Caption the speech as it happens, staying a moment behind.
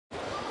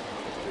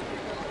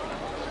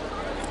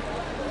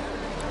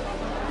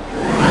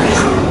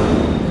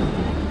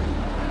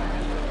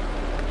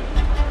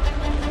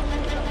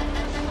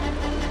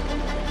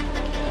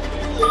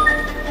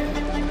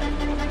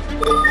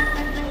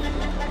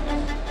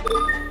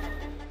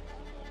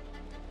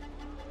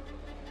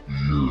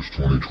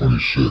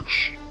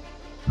2026.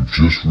 You've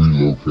just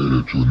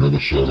relocated to another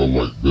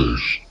satellite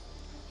base.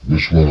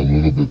 This went a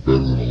little bit better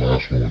than the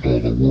last one with all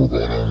the war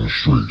going on in the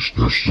streets.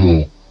 There's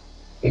still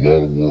a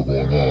lot of war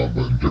going on,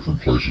 but in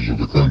different places of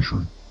the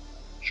country.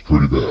 It's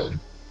pretty bad.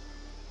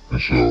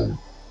 And so,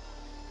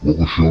 what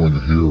we're showing you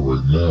here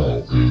right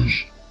now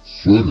is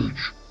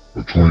footage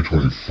of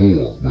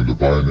 2024 when the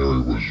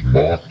binary was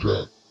mocked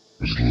at,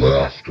 was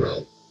laughed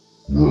at.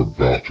 We're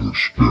about to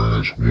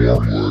experience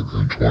Wormwood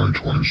in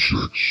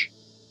 2026.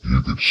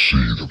 You could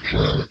see the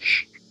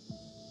planets.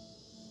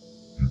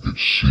 You could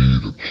see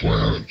the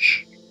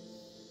planets.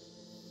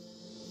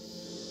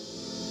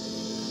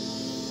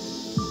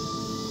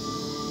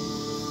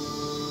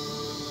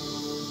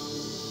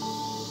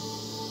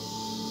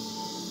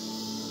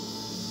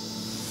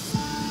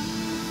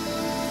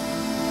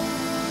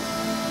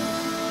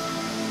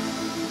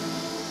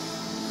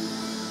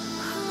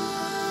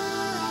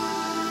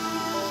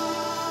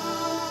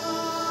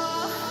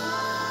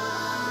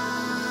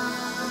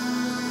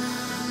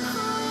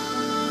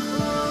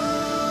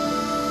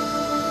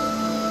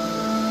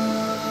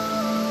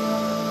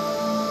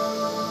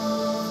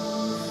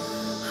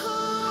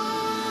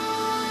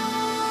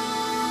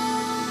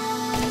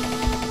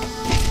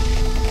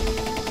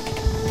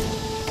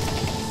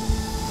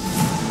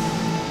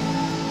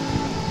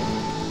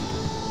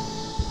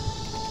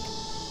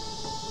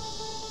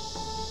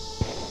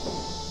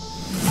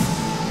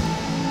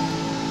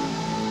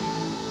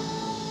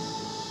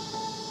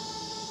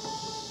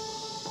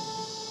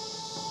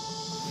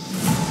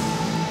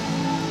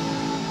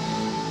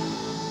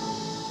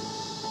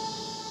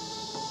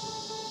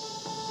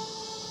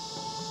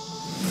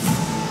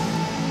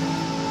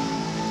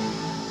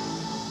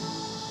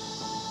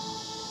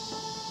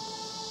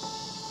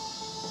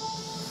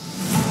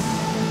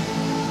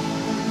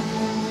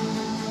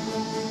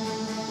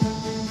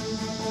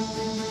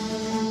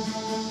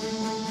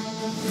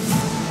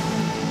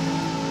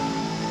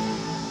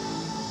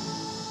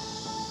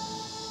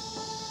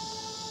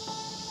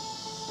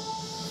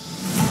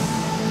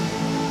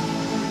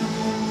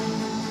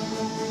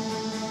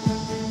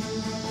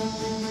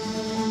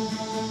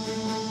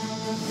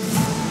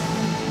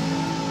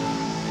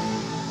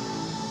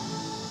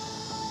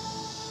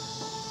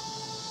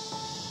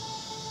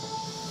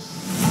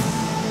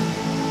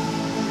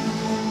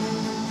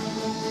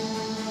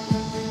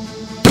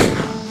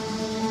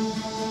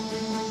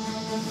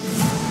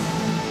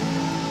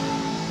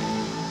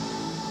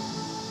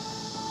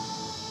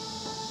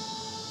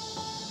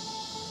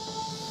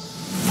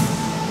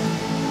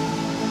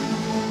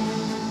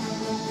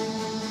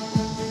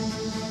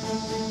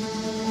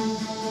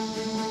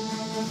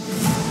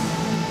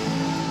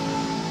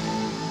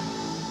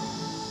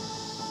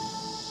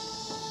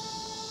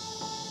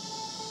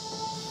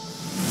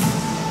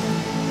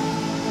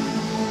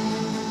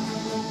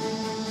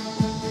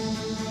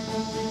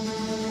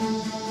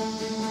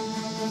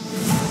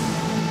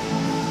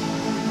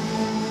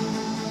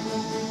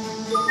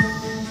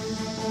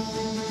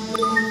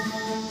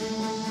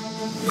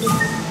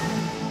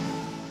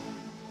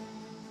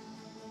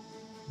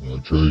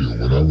 I tell you,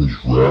 when I was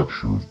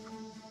raptured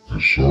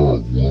and saw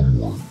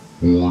Wormwood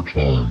 4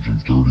 times in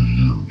 30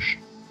 years,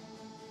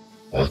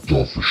 I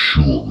thought for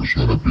sure it was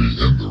going to be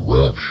in the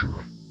rapture.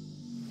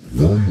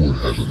 Wormwood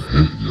hasn't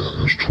hit yet,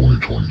 and it's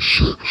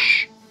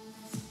 2026.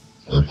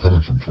 I'm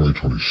coming from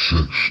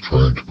 2026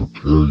 trying to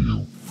prepare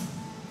you.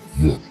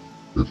 Look,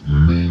 it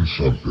means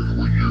something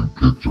when you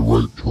pick the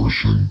right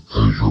person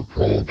as your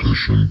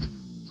politician,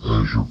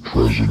 as your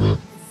president.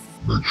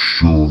 Make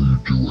sure you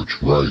do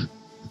what's right.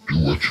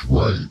 Do what's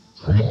right.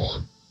 Come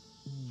on.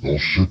 Don't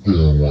sit there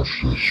and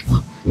watch this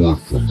report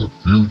from the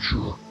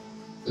future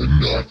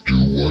and not do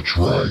what's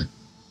right.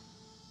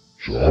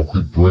 So I'll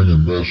keep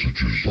bringing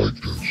messages like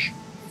this.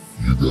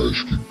 You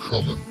guys keep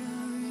coming.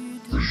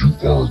 Because you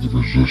are the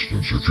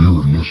resistance. If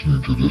you're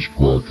listening to this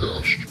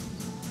broadcast,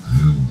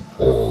 you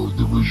are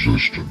the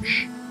resistance.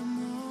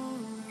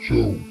 So,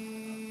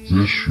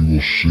 this you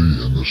will see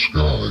in the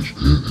skies.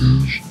 It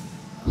is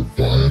the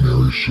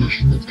binary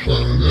system of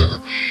Planet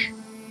X.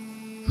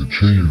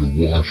 Continue to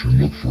watch and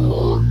look for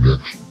our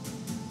next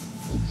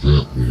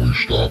event when we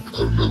stop at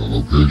another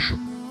location.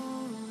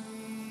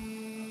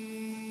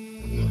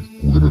 And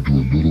we're going to do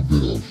a little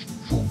bit of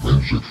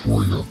forensic for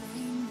you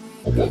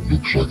on what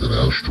looks like an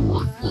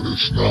asteroid, but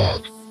it's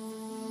not.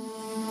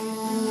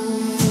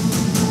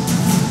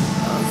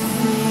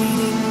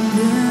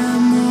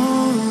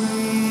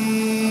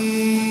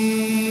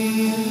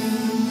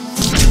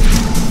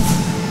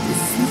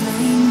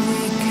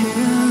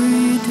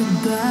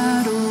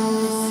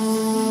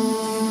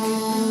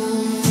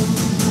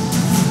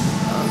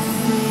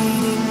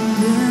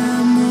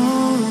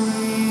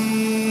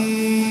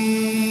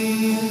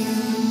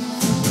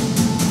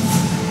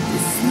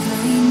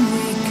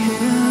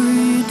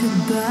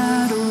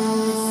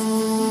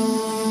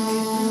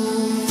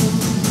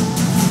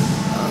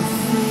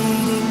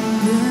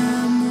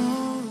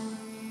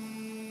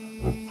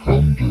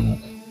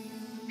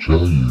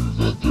 Tell you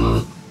that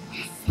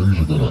things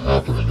are going to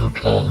happen in your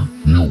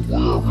time. Be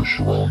aware of your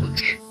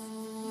surroundings.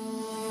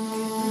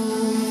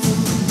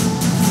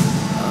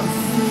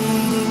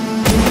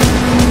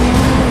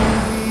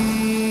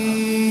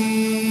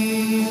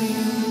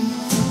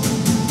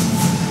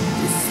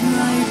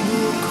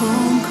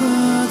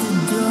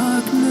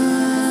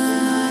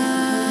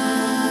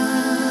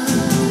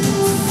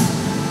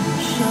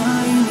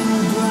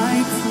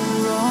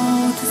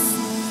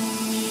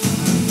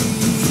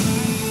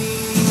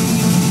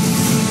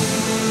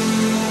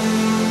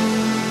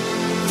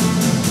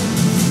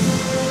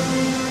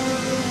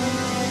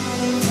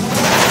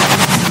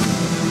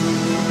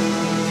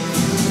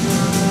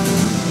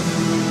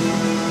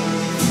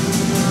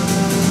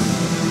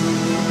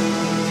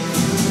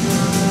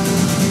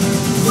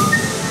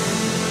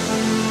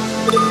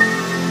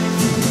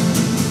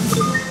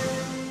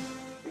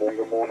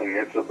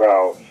 It's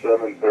about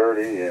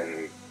 7:30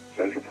 in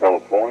Central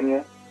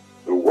California.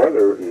 The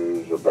weather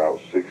is about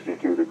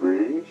 62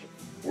 degrees.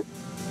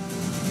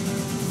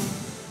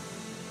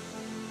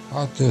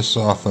 Caught this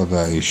off of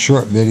a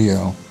short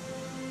video.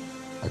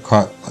 I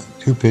caught like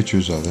 2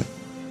 pictures of it.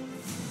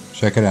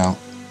 Check it out.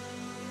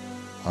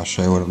 I'll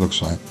show you what it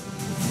looks like.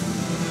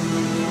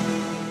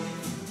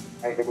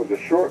 It was a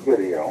short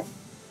video,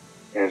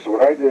 and so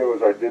what I did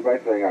was I did my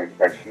thing. I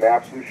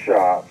snapped some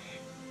shots.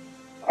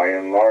 I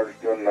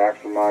enlarged them,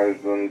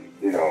 maximized them,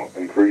 you know,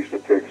 increased the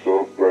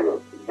pixels, brought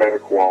a better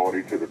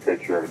quality to the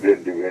picture.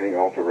 Didn't do any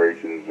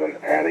alterations and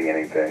adding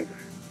anything.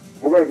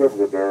 We're going to go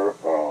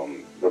to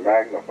the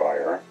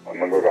magnifier. I'm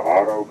going to go to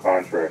auto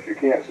contrast. You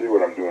can't see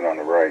what I'm doing on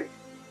the right,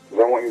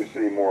 because I want you to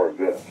see more of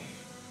this.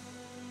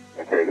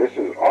 Okay, this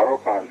is auto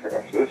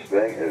contrast. This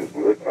thing is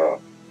lit up.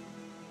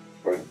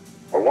 But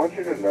I want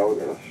you to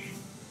notice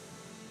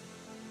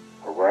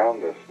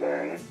around this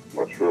thing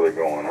what's really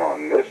going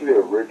on. This is the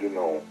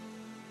original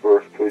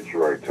first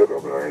picture I took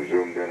of it. I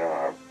zoomed in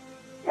on,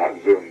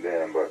 not zoomed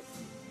in, but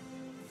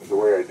the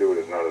way I do it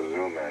is not a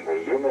zoom in.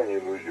 The zoom in, you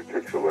lose your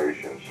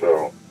pixelation.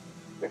 So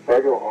if I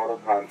go auto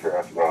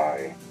contrast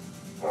by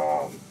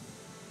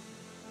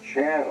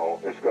channel,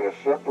 it's going to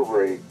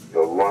separate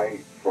the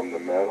light from the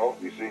metal.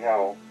 You see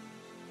how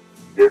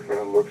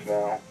different it looks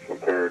now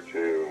compared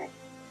to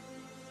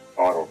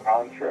auto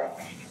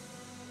contrast?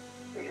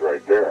 Is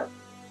right there.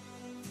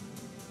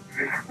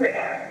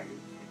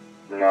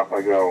 Now if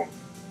I go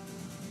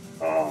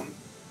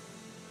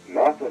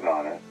nothing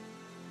on it,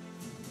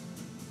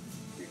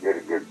 you get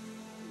a good,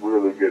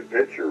 really good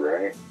picture,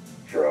 right?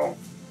 So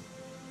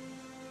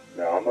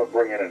now I'm gonna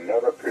bring in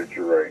another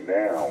picture right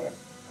now.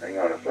 Hang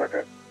on a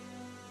second.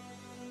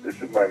 This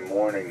is my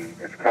morning.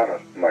 It's kind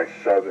of my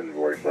southern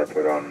voice I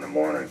put on in the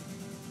morning.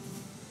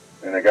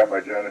 And I got my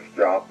Janis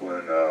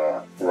Joplin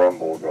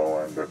rumble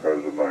going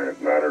because of my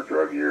matter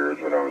drug years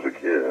when I was a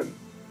kid.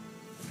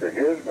 So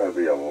here's going to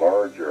be a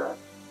larger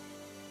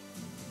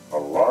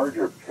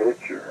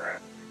picture.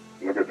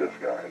 Look at this,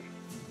 guys.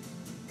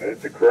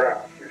 It's a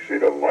craft. You see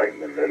the light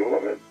in the middle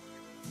of it?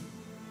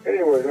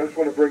 Anyway, I just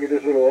want to bring you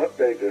this little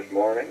update this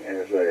morning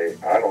and say,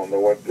 I don't know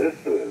what this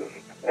is.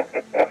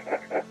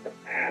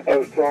 I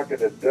was talking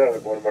to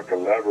Doug, one of my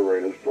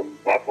collaborators from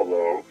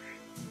Buffalo.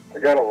 I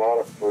got a lot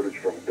of footage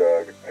from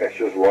Doug. It's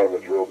just a lot of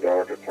it's real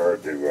dark. It's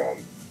hard to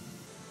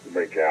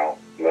make out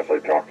unless I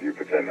talk to you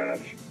for 10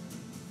 minutes.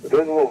 But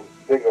there's a little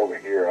thing over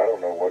here. I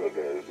don't know what it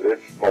is.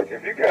 It's like,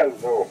 if you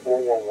guys know a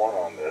 411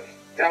 on this,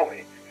 tell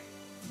me.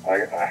 I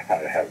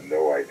have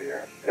no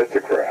idea. It's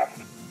a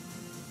craft.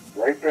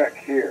 Right back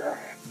here,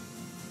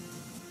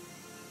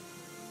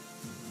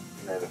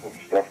 there's some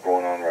stuff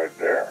going on right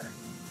there.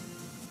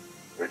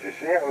 But you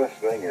see how this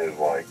thing is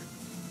like,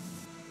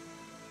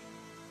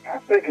 I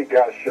think it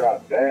got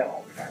shot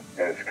down,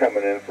 and it's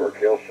coming in for a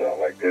kill shot.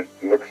 Like, it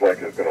looks like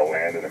it's going to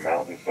land in a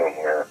mountain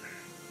somewhere.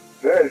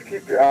 So just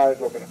keep your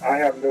eyes open. I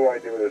have no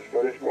idea what this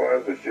footage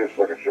was. It's just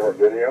like a short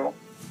video.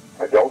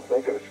 I don't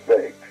think it was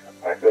faked.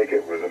 I think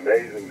it was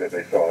amazing that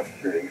they saw a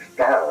shooting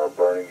star, a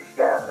burning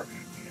star.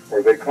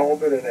 Or they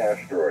called it an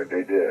asteroid.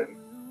 They did.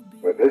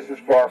 But this is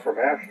far from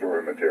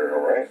asteroid material,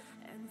 right?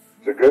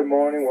 So good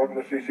morning.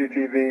 Welcome to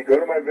CCTV. Go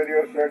to my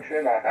video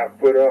section. I have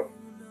put up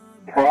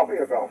probably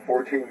about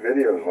 14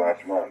 videos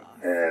last month,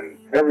 and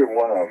every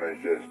one of them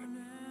is just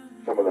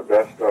some of the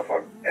best stuff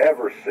I've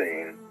ever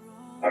seen.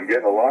 I'm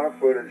getting a lot of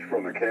footage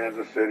from the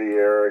Kansas City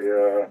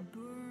area,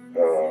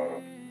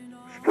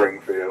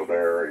 Springfield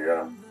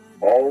area,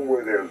 all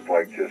where there's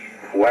like just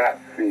flat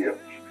fields.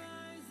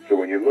 So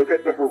when you look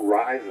at the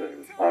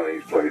horizons on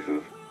these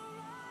places,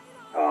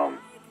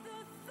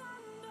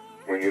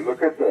 when you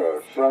look at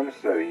the sun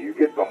setting, you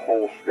get the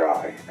whole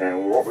sky.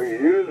 And what we're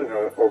using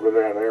over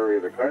that area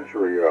of the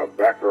country,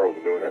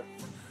 Batgirl's doing it,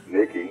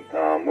 Nikki,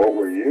 what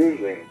we're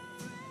using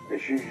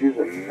is she's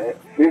using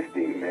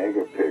 50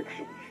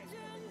 megapixels.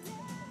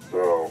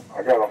 So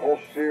I got a whole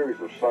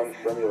series of sun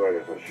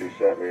simulators that she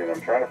sent me, and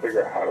I'm trying to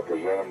figure out how to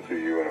present them to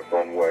you in a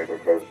fun way,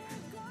 because,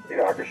 you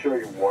know, I could show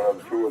you one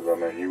or two of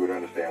them and you would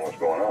understand what's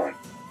going on.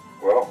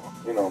 Well,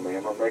 you know me,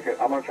 I'm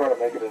gonna try to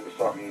make it into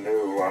something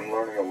new. I'm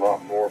learning a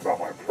lot more about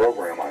my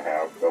program I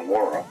have,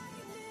 Filmora.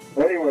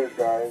 Anyways,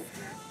 guys,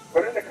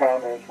 put in the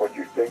comments what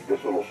you think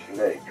this little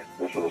snake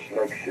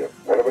ship,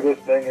 whatever this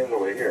thing is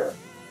over here,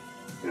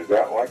 is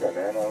that like a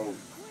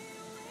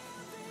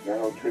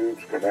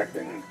nanotubes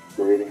connecting,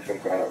 creating some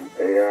kind of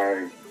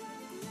AI?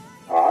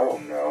 I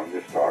don't know, I'm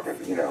just talking,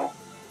 you know.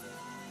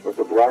 But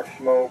the black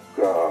smoke,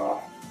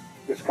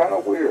 it's kind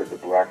of weird, the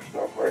black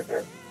stuff right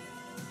there.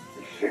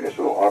 You see this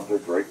little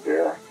object right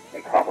there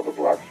on top of the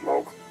black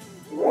smoke?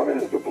 What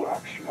is the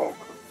black smoke?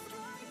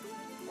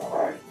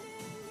 Alright.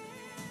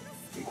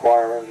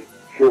 Inquiring,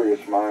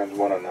 curious minds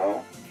want to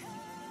know.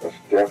 That's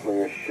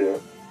definitely a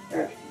ship,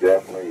 and it's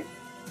definitely,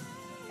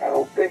 I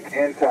don't think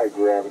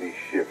anti-gravity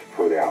ships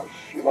put out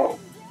smoke.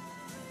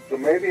 So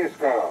maybe it's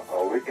got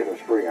a leak in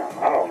its freon,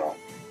 I don't know.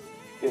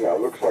 You know,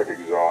 it looks like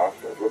exhaust,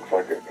 it looks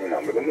like it, you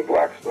know, but then the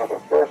black stuff,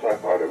 at first I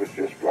thought it was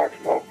just black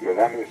smoke. Does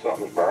that mean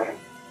something's burning?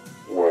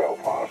 Well,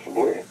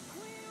 possibly.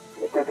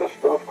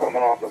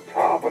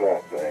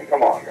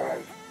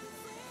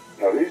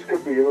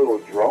 could be little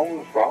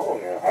drones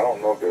following it. I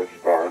don't know if they're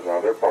stars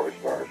now. They're probably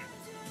stars.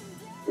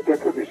 But there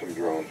could be some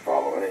drones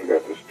following it. You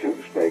got this tube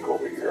snake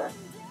over here.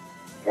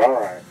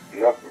 Alright,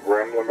 enough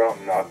rambling about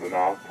nothing.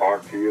 I'll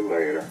talk to you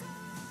later.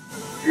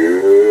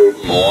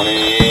 Good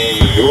morning,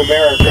 New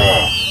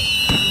America.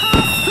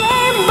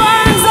 Good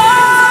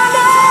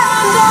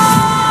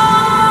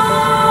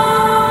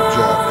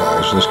job,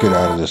 guys. Let's get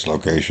out of this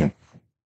location.